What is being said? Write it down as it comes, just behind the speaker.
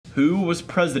Who was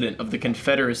president of the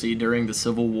Confederacy during the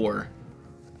Civil War?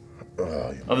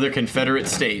 Of the Confederate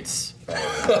States.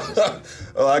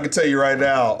 Well, I can tell you right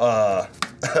now,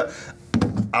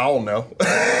 I don't know.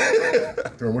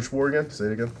 During which war again? Say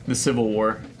it again. The Civil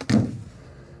War.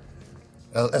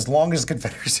 As long as the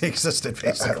Confederacy existed,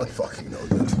 basically. I don't fucking know,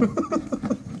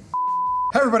 dude.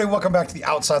 Hey everybody, welcome back to the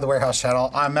Outside the Warehouse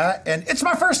channel. I'm Matt, and it's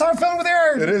my first time filming with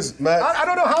Aaron. It is, Matt. I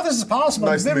don't know how this is possible.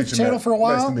 Nice He's been to with meet the you, channel Matt. for a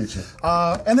while. Nice to meet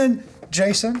you. And then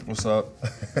Jason. What's up?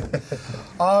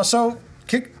 So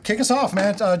kick us off,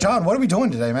 man. John, what are we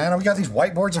doing today, man? We got these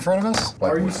whiteboards in front of us.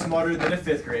 Are you smarter than a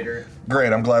 5th grader?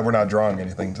 Great, I'm glad we're not drawing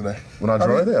anything today. When I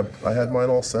draw there, I had mine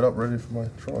all set up ready for my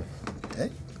drawing.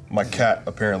 Hey. My cat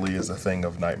apparently is a thing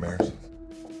of nightmares.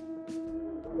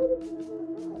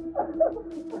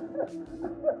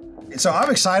 So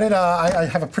I'm excited. I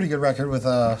have a pretty good record with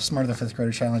Smarter Than 5th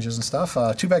Grader challenges and stuff.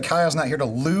 Too bad Kaya's not here to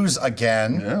lose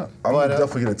again. Yeah. I'm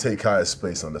definitely going to take Kaya's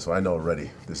space on this one. I know already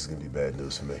this is going to be bad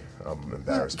news for me. I'm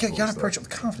embarrassed. You gotta approach it with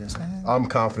confidence, man. I'm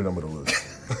confident I'm going to lose.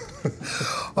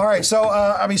 All right, so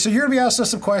so you're gonna be asking us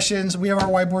some questions. We have our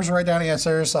whiteboards to write down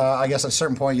answers. I guess at a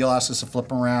certain point you'll ask us to flip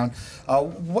them around.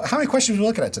 How many questions are we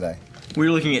looking at today?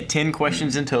 We're looking at 10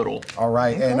 questions in total. All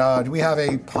right, and do we have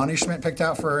a punishment picked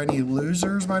out for any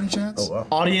losers by any chance? Oh, wow.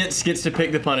 Audience gets to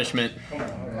pick the punishment.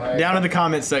 Down in the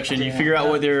comments section, you figure out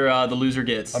what the loser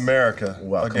gets. America,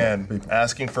 Wow, come again, on, people.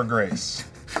 asking for grace.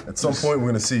 At some point, we're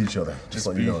going to see each other. Just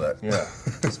let you know that. Yeah,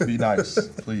 just be nice,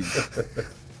 please.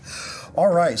 All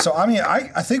right, so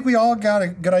I think we all got a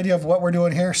good idea of what we're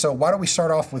doing here, so why don't we start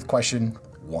off with question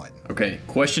 1. Okay,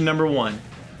 question number 1.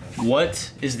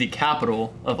 What is the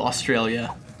capital of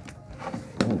Australia?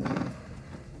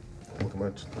 Look at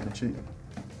my cheat.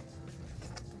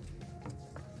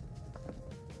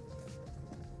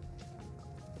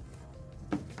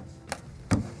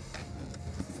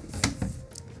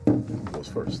 Who goes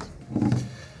first?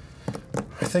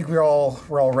 I think we're all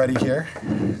ready here.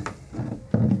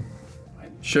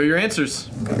 Show your answers.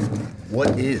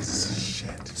 What is? Shit.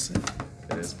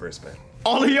 It is Brisbane.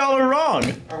 All of y'all are wrong.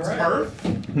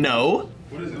 Perth? No.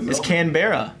 What is it? It's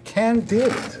Canberra.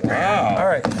 Wow. All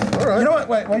right. All right. You know what?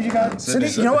 Wait, what did you got? City.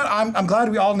 You know what? I'm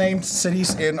glad we all named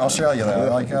cities in Australia,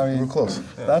 though. We're close.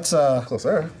 That's Close.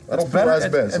 All right. I don't feel better. as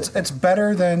bad. It's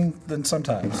better than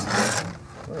sometimes.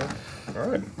 All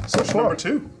right. So number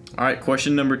 2. All right,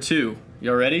 question number 2.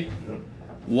 Y'all ready?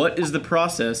 What is the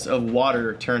process of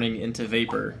water turning into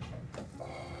vapor?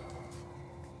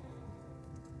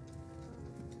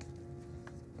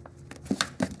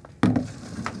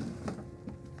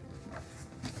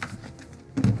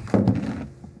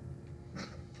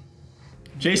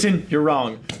 Jason, you're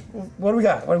wrong. What do we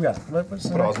got? What's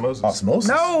the name? Osmosis. Osmosis?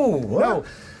 No.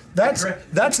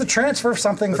 That's the transfer of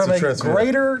something from a transfer.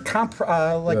 greater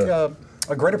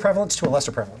a greater prevalence to a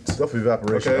lesser prevalence. Definitely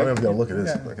evaporation. Okay. I don't even got to look at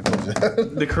this. Yeah. I can tell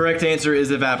you. The correct answer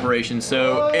is evaporation.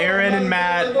 So Aaron and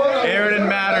Matt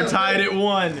are tied at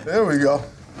 1. There we go.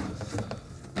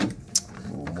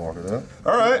 We'll mark it up.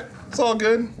 All right. It's all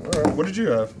good. All right. What did you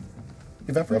have?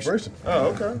 Evaporation.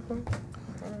 Oh, okay.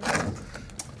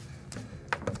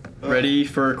 Ready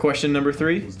for question number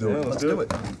 3? Let's do it. Let's do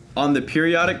it. On the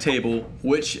periodic table,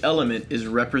 which element is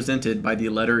represented by the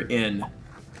letter N?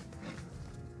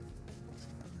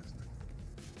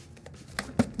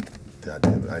 God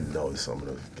damn it. I know I'm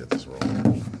going to get this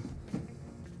wrong.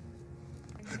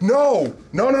 No,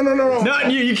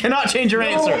 You cannot change your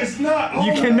answer. It's not.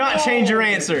 You cannot change your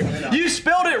answer. You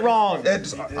spelled it wrong.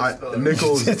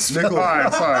 Nichols. All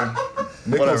right, sorry.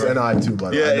 Nichols Whatever. Ni too, by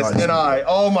the way. Yeah, it's Ni.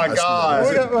 Oh my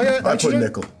God. I put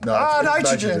nickel. No, it's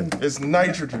nitrogen. It's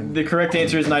nitrogen. The correct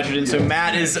answer is nitrogen, so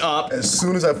Matt is up. As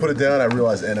soon as I put it down, I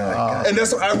realized Ni. And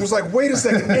that's I was like, wait a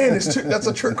second, N. That's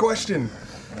a trick question.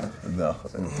 No,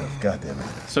 God damn it.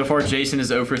 So far, Jason is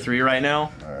 0 for 3 right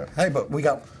now. Hey, but we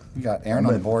got Aaron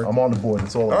on the board. I'm on the board.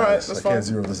 That's all. All right, I that's can't fine.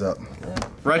 zero this out.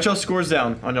 Write y'all scores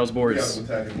down on y'all's boards.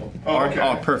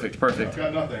 Oh, perfect.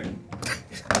 Got nothing.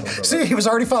 See, he was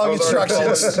already following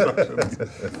instructions.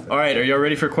 All right, are y'all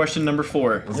ready for question number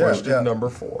 4? Question number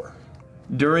 4.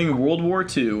 During World War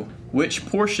II, which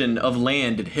portion of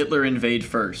land did Hitler invade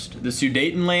first? The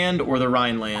Sudetenland or the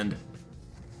Rhineland?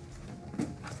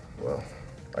 Well,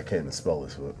 I can't even spell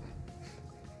this, but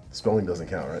spelling doesn't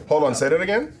count, right? Hold on, say that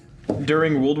again.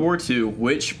 During World War II,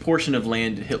 which portion of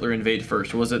land did Hitler invade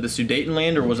first? Was it the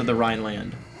Sudetenland or was it the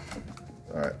Rhineland?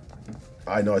 All right.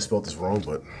 I know I spelled this wrong,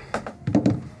 but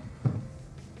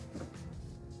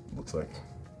looks like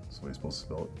that's the way you're supposed to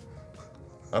spell it.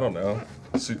 I don't know.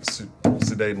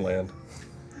 Sudetenland.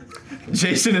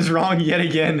 Jason is wrong yet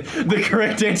again. The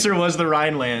correct answer was the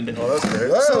Rhineland. Oh, that's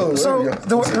great. Oh, So there you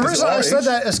go. the reason I said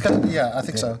that is because, yeah, I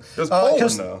think so. It's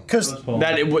Poland, though.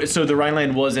 Because So the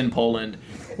Rhineland was in Poland.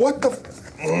 What the?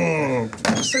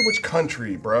 Just say which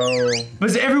country, bro.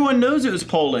 But everyone knows it was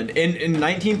Poland. In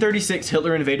 1936,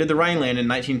 Hitler invaded the Rhineland. In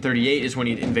 1938 is when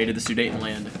he invaded the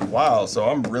Sudetenland. Wow, so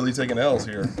I'm really taking L's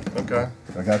here. Okay.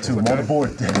 I got two. I'm on the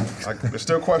board. There's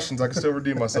still questions. I can still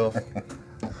redeem myself.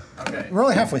 Okay. we're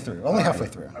only halfway through. Only halfway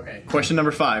through. Okay. Question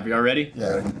number 5. Y'all ready?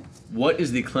 Yeah. What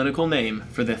is the clinical name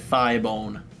for the thigh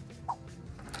bone?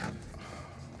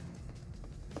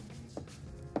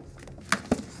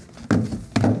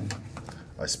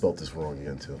 I spelt this wrong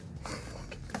again too. I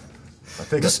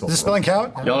think I Does spelled the it spelling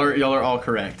count? Y'all are all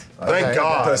correct. Thank wrong.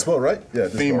 God. Did I spell it right? Yeah,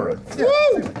 this Femur. spelled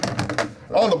right.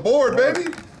 Woo! On the board,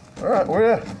 baby. All right,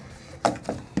 where at? All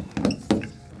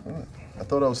right. I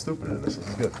thought I was stupid in this. This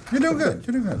is good. You're doing good.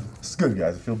 You're doing good. This is good,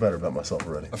 guys. I feel better about myself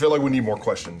already. I feel like we need more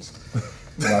questions.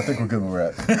 No, I think we're good where we're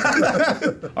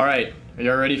at. All right. Are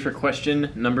y'all ready for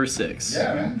question number 6?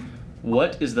 Yeah, man.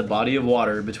 What is the body of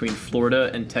water between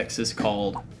Florida and Texas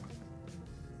called?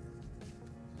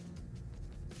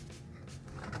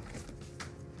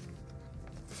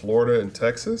 Florida and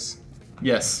Texas?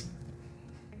 Yes.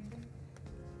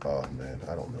 Oh man,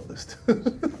 I don't know this.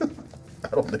 I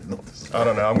don't even know this. I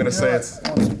don't know. I'm gonna say it's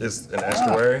an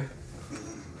estuary.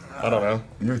 I don't know.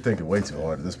 You're thinking way too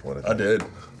hard at this point. I did.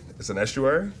 It's an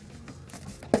estuary?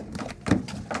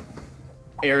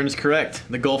 Aaron's correct.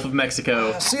 The Gulf of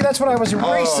Mexico. See, that's what I was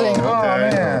erasing. Oh,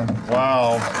 okay. man.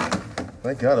 Wow.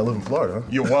 Thank God I live in Florida. Huh?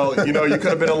 You could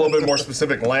have been a little bit more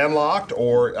specific, landlocked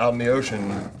or out in the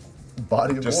ocean.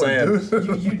 Body of Just water, saying.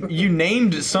 dude. You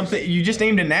named something. You just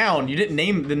named a noun. You didn't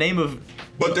name the name of.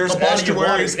 But there's A body of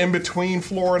estuaries water. in between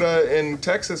Florida and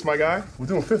Texas, my guy. We're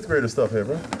doing fifth grader stuff here,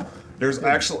 bro. There's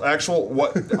actual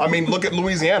what? I mean, look at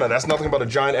Louisiana. That's nothing but a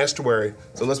giant estuary.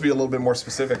 So let's be a little bit more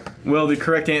specific. Well, the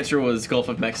correct answer was Gulf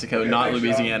of Mexico, not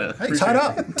Louisiana. Hey, tied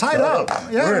up. Tied up.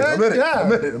 Yeah, We're in. man. I'm in it. Yeah.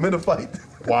 I'm in it. I'm in the fight.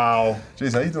 Wow.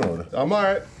 Jason, how you doing with it? I'm all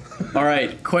right. All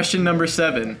right, question number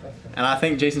 7. And I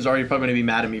think Jason's already probably going to be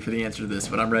mad at me for the answer to this,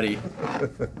 but I'm ready.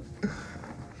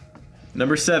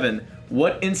 Number 7.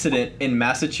 What incident in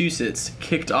Massachusetts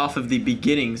kicked off of the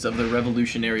beginnings of the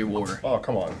Revolutionary War? Oh,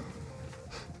 come on.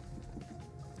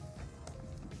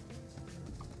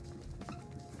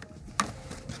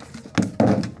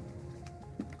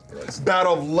 It's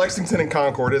Battle of Lexington and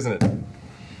Concord, isn't it?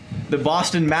 The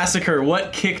Boston Massacre.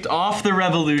 What kicked off the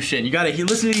revolution? You got to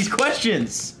listen to these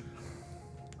questions.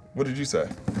 What did you say?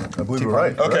 I believe we're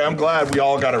right. Okay, I'm glad we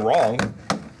all got it wrong.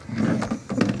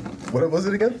 What was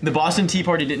it again? The Boston Tea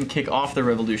Party didn't kick off the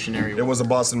Revolutionary It War. was the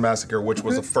Boston Massacre, which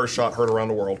was the first shot heard around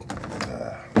the world.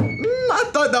 I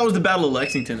thought that was the Battle of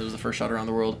Lexington that was the first shot around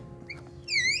the world.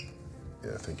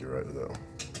 Yeah, I think you're right with that one.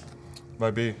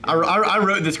 Might be. I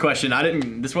wrote this question. I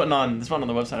didn't. This wasn't on the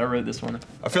website. I wrote this one.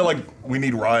 I feel like we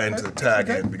need Ryan to tag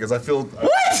in because I feel.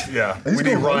 What? Yeah, we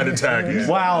need Ryan to tag in.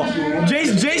 Wow.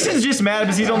 Jason's just mad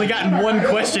because he's only gotten one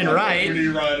question right. We need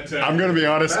Ryan to tag I'm gonna be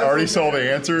honest. I already saw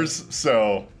the answers,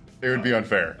 so it would be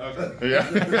unfair. Okay.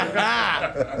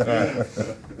 Yeah.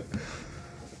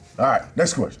 All right,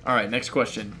 next question. All right, next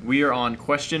question. We are on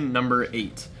question number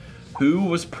 8. Who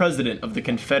was president of the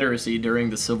Confederacy during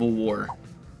the Civil War?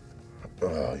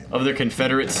 Of the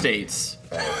Confederate States.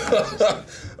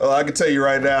 Well, I can tell you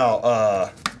right now.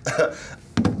 I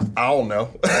don't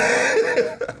know.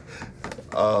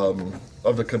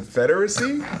 Of the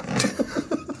Confederacy.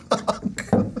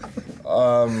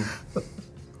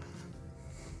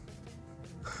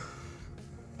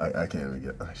 I can't even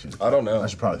get. I don't know. I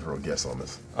should probably throw a guess on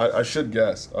this. I should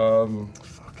guess.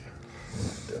 Fuck.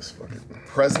 Yes, fuck it.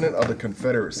 President of the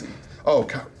Confederacy. Oh,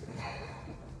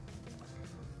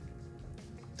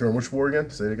 During which war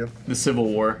again? Say it again. The Civil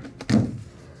War.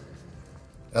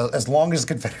 As long as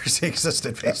the Confederacy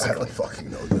existed, I basically. don't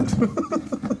fucking know,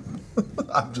 dude.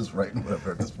 I'm just writing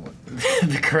whatever at this point.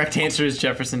 The correct answer is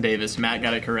Jefferson Davis. Matt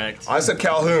got it correct. I said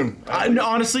Calhoun. No,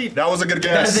 honestly, That was a good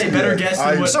that guess. is a better guess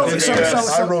than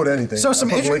what. I wrote anything. So some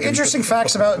I put Lincoln. interesting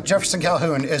facts about Jefferson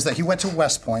Calhoun is that he went to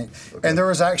West Point, and there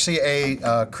was actually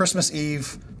a Christmas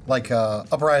Eve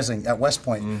uprising at West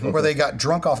Point where they got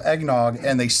drunk off eggnog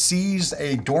and they seized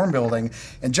a dorm building.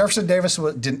 And Jefferson Davis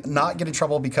did not get in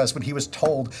trouble because when he was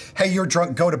told, "Hey, you're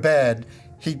drunk, go to bed,"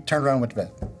 he turned around and went to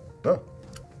bed. Oh,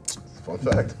 fun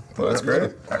fact. Oh, that's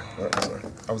great. All right, sorry.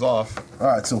 I was off. All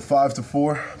right, so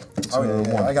 5-4. Oh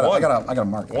yeah, I got a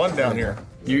mark. One down here.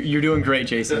 You're doing great,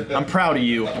 Jason. I'm proud of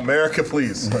you. America,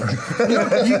 please.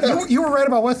 You were right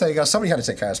about one thing. Somebody had to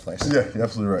take Kai's place. Yeah, you're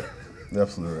absolutely right. You're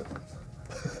absolutely right.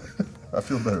 I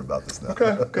feel better about this now.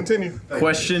 Okay, continue.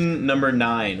 Question number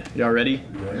 9. Y'all ready?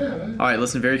 Yeah. All right,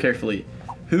 listen very carefully.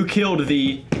 Who killed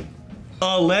the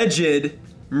alleged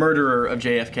murderer of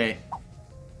JFK?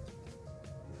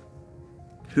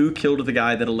 Who killed the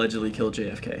guy that allegedly killed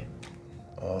JFK?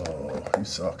 Oh, you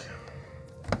suck.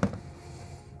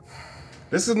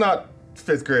 This is not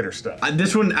 5th grader stuff.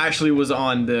 This one actually was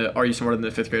on the Are You Smarter Than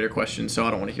the 5th Grader question, so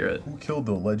I don't want to hear it. Who killed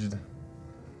the alleged?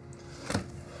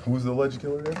 Who's the alleged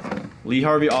killer again? Lee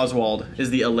Harvey Oswald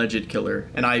is the alleged killer,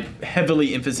 and I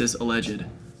heavily emphasis alleged.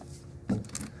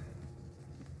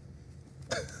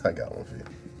 I got one for you.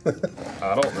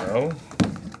 I don't know.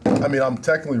 I mean, I'm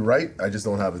technically right. I just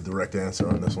don't have a direct answer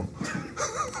on this one.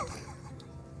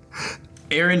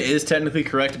 Aaron is technically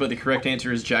correct, but the correct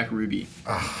answer is Jack Ruby.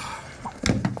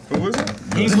 Who is it?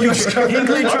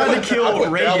 Hinckley tried to kill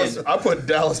Reagan. I put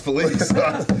Dallas Police.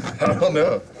 I don't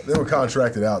know. They were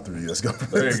contracted out through the U.S.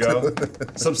 government. There you go.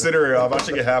 Subsidiary of. I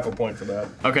should get half a point for that.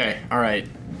 Okay, all right.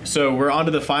 So we're on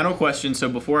to the final question. So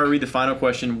before I read the final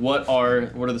question, what are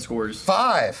the scores?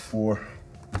 5. 4,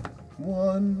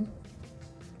 1.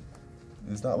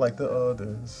 It's not like the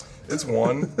others. It's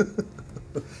 1.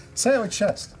 Say it with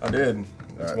chest. I did.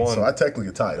 It's All right, 1. so I technically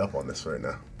get tied up on this right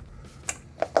now.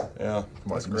 Yeah.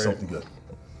 Come on, That's give me great. something good.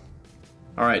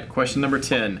 All right, question number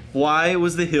 10. Why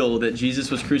was the hill that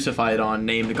Jesus was crucified on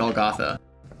named Golgotha?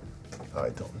 I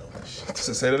don't know that shit.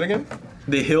 Say that again?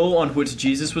 The hill on which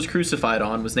Jesus was crucified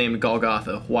on was named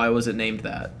Golgotha. Why was it named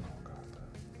that?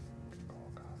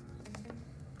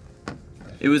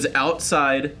 It was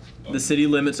outside the city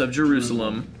limits of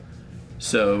Jerusalem,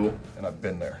 so... And I've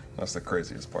been there. That's the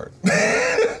craziest part.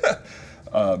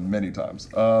 Many times.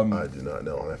 I do not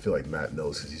know, and I feel like Matt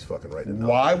knows because he's fucking writing it down.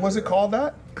 Why was it called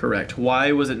that? Correct.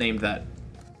 Why was it named that?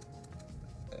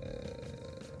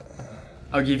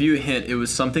 I'll give you a hint. It was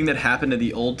something that happened in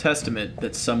the Old Testament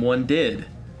that someone did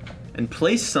and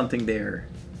placed something there.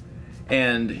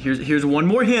 And here's one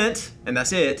more hint, and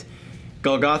that's it.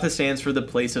 Golgotha stands for the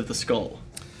place of the skull.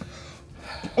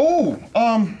 Oh,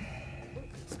 I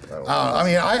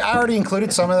mean, I already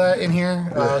included some of that in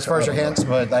here as far as your hints,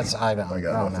 but that's I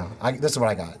don't know. This is what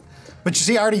I got. But you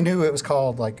see, I already knew it was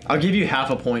called like. I'll give you half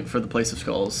a point for the place of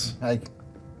skulls. Yeah, I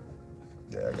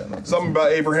got nothing. something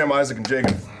about Abraham, Isaac, and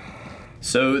Jacob.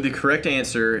 So the correct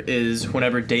answer is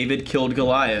whenever David killed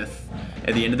Goliath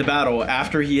at the end of the battle,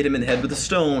 after he hit him in the head with a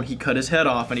stone, he cut his head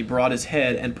off and he brought his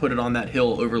head and put it on that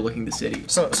hill overlooking the city.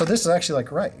 So this is actually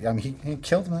like right. I mean, he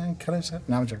killed him and cut his head.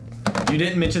 Now I'm joking. You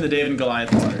didn't mention the David and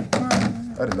Goliath water.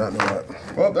 I did not know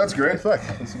that. Well, that's great. Fact,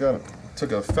 let's got it.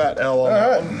 Took a fat L on All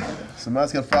that right. So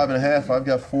Matt's got 5.5. I've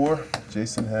got 4.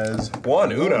 Jason has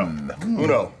one. Uno.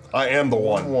 Uno. I am the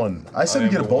one. 1. I said I we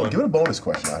am get a the bonus. one. Give it a bonus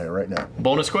question out here right now.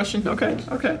 Bonus question? Okay.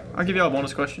 I'll give you all a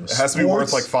bonus question. It has to be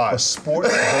worth like 5. A sports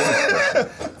bonus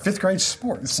question. 5th grade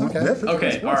sports. Okay. Yeah, fifth grade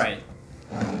Okay, sports. all right.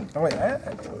 Oh wait.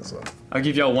 What's up? I'll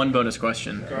give y'all one bonus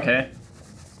question, okay?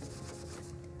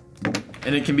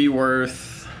 And it can be worth...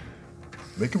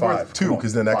 Make it 5. worth 2, Come on,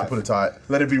 because then that 5. can put a tie.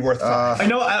 Let it be worth 5. I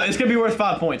know, it's going to be worth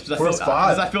 5 points. Because Worth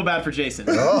 5? I feel bad for Jason.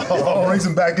 Oh, brings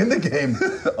him back in the game.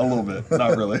 A little bit.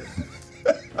 Not really.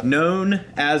 Known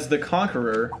as the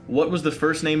Conqueror, what was the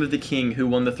first name of the king who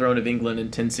won the throne of England in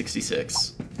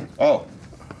 1066? Oh.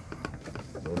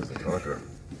 Known as the Conqueror.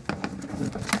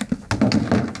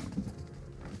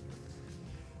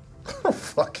 Oh,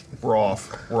 fuck. We're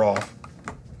off. We're off.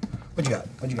 What you got?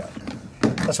 What you got?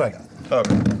 That's what I got.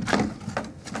 Okay.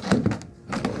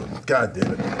 God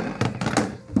damn it.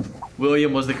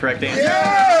 William was the correct answer.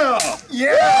 Yeah!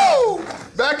 Yeah!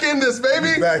 Back in this,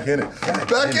 baby! Back in it.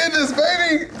 Back in this,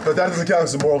 baby! But that doesn't count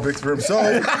as a moral victory for him.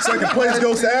 So, second place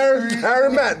goes to Aaron.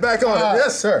 Aaron Matt, back on it.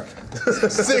 Yes, sir.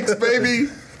 6, baby!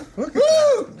 Woo!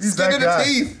 He's Skin that in guy. the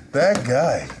teeth! That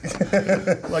guy.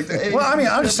 Like the 80s. Well, I mean,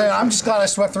 I'm just saying. I'm just glad I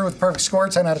swept through with perfect score,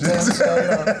 10 out of 10. So, you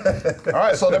know. All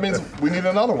right, so that means we need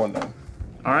another one then.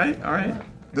 All right.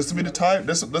 This will be the time.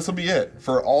 This will be it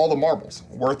for all the marbles.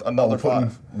 Worth another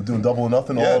 5. We're doing double or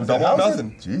nothing. Yeah, all double or how's it?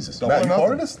 nothing. Jesus. Double Matt, or you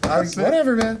part of nothing. this? That's it.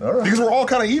 Whatever, man. All right. Because we're all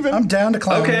kind of even. I'm down to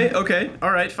clown. Okay.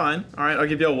 All right, fine. All right, I'll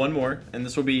give y'all one more, and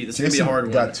this will be a Jason hard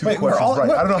one. got 2 Wait, we're questions all,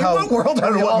 right. I don't know how. what world I don't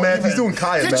are know we all what math he's even? doing.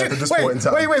 Kaya Did math you- at this wait, point in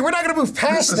time. Wait, we're not going to move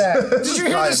past that. Did you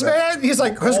hear Kaya this, math. man? He's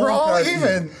like, because we're all Kaya.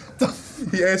 even.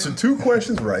 He answered 2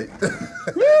 questions right.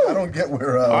 I don't get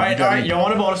where. All right. Y'all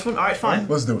want a bonus one? All right, fine.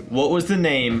 Let's do it. What was the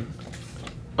name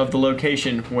of the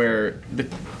location where the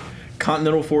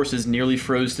Continental Forces nearly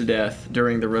froze to death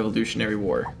during the Revolutionary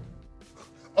War?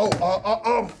 Oh.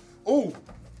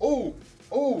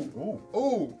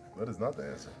 That is not the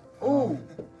answer.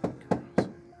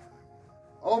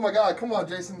 Oh my God! Come on,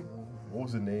 Jason. What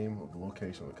was the name of the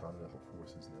location of the Continental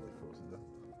Forces nearly frozen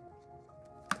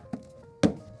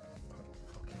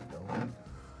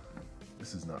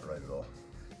This is not right at all.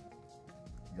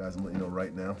 You guys, I'm letting you know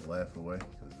right now. Laugh away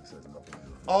because this has nothing to do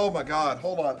with it. Oh my God!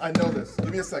 Hold on. I know this.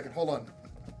 Give me a second. Hold on.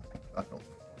 I don't.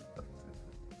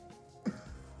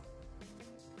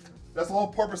 That's the whole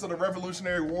purpose of the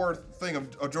Revolutionary War thing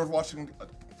of George Washington.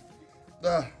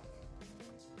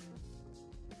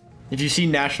 If you see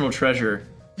National Treasure,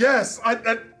 Yes.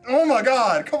 Oh my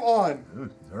God! Come on.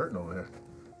 Dude, he's hurting over there.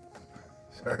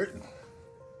 He's hurting.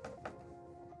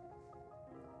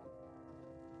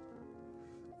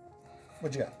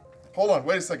 What'd you got? Hold on.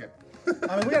 Wait a second.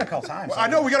 I mean, we gotta call time. I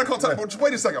know we gotta call time, but just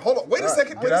wait a second. Hold on. Wait a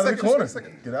second. Get Wait a out of the second. corner. Just wait a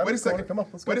second. Get out of Wait a the corner. second. Come on,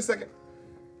 let's go. Wait a second.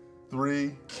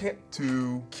 3, Can't.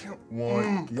 2,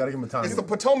 1. You gotta give him a time. It's the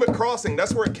Potomac crossing.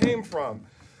 That's where it came from.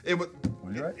 It was.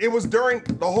 Was you right? It was during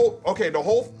the whole. Okay, the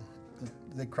whole.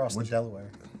 They crossed the Delaware.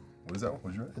 What is that one?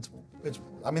 Was you right? It's.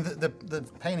 I mean, the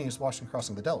painting is Washington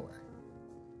crossing the Delaware.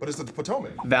 But it's the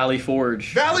Potomac. Valley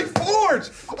Forge. Valley Forge!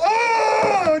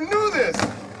 Oh, I knew this!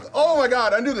 Oh my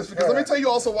God, I knew this because let me tell you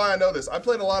also why I know this. I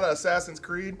played a lot of Assassin's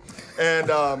Creed, and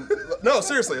no,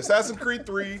 seriously, Assassin's Creed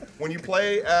 3. When you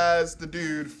play as the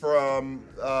dude from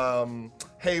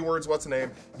Hayward's, what's the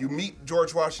name? You meet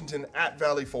George Washington at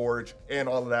Valley Forge and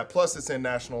all of that. Plus, it's in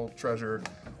National Treasure,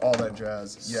 all that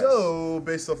jazz. Yes. So,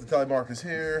 based off the tally markers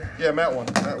here, yeah, Matt won.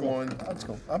 that one. That's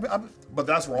cool. But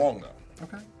that's wrong though.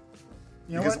 Okay.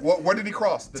 You know Because what? where did he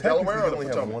cross? The Delaware or the only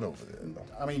have Potomac? one over there. though.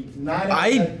 I mean, 9 out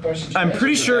of 10 questions. I'm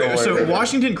pretty sure. So Delaware.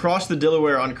 Washington crossed the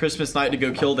Delaware on Christmas night to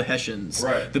go kill the Hessians.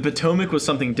 Right. The Potomac was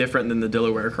something different than the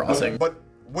Delaware crossing. But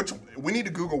we need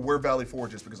to Google where Valley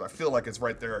Forge is because I feel like it's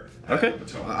right there. at Okay, the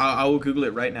Potomac. I will Google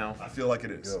it right now. I feel like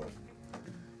it is. Yo,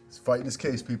 he's fighting his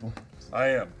case, people. I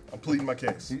am. I'm pleading my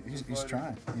case. He's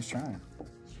trying. He's trying.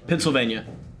 Pennsylvania.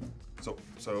 So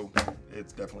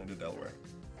it's definitely the Delaware.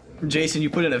 Jason, you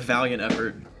put in a valiant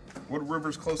effort. What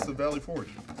river's close to Valley Forge?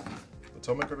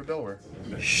 Potomac or the Delaware?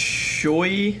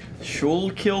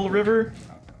 Schuylkill River.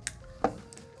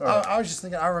 I was just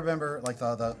thinking. I remember like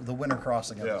the winter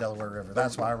crossing of Yeah. the Delaware River.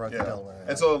 That's why I wrote the Delaware.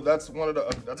 And so that's one of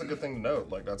the. That's a good thing to note.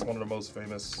 Like that's one of the most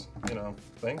famous,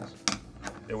 things.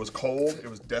 It was cold. It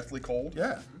was deathly cold.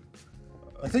 Yeah.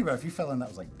 Like think about it, if you fell in, that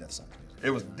was like death sentence. It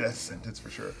was death sentence for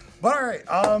sure. But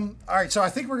all right. So I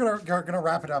think we're gonna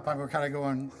wrap it up. We're kind of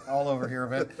going all over here a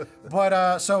bit.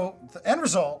 But so the end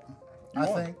result, I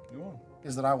think, You won.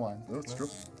 is that I won. That's true.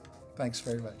 Thanks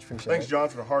very much. Appreciate Thanks, it. John,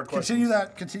 for the hard question.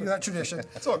 Continue that tradition.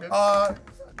 It's all good.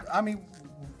 I mean,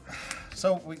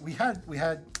 so we had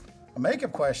a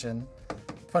makeup question,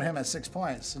 put him at 6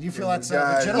 points. Do you feel that's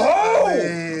Guys. legitimate?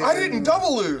 Oh! I didn't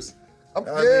double lose. I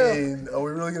mean, are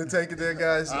we really gonna take it there,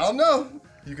 guys? I don't know.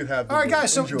 You could have. All right,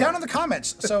 guys. So enjoy. down in the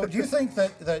comments. So do you think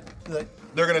that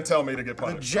They're gonna tell me to get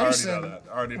punished. Jason, I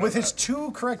already know with that. his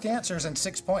 2 correct answers and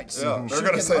 6 points, Yeah, they're should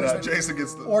gonna get say that. punishment? Jason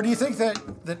gets the. Or do you think that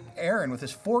Aaron, with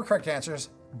his 4 correct answers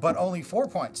but only 4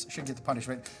 points, should get the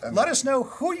punishment? Let us know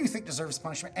who you think deserves the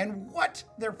punishment and what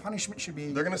their punishment should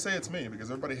be. They're gonna say it's me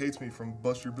because everybody hates me from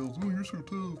Bust Your Bills. Oh, you're so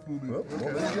tough. Well,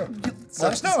 there you go.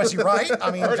 Let us know. Is he right? I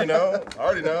mean, I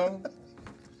already know.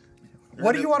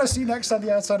 what do you want to see next on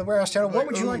the Outside the Warehouse channel? What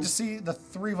would you like to see the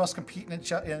 3 of us competing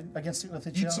against with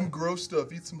each Eat other? some gross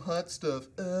stuff. Eat some hot stuff.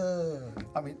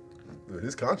 I mean, Dude,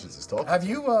 his conscience is talking. have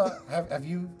you are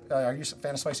you a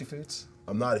fan of spicy foods?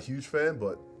 I'm not a huge fan,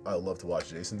 but I love to watch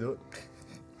Jason do it.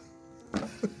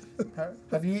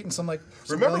 Have you eaten some some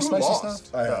Remember really who spicy lost?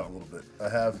 stuff? I have a little bit. I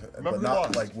have, Remember but who not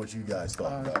lost? like what you guys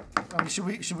thought about. I mean, should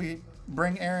we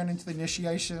bring Aaron into the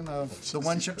initiation of the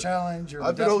one chip challenge or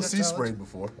I've the been death OC challenge? sprayed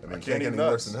before. I mean, Can't can't eat get any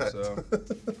nuts. worse than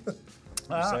that.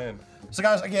 So, I'm saying. So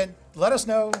guys, again, let us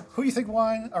know who you think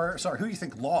won, or sorry, who you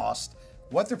think lost,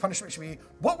 what their punishment should be,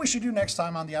 what we should do next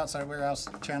time on the Outside Warehouse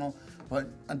channel. But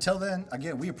until then,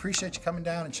 again, we appreciate you coming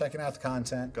down and checking out the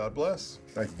content, God bless.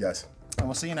 Thank you, guys. and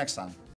we'll see you next time.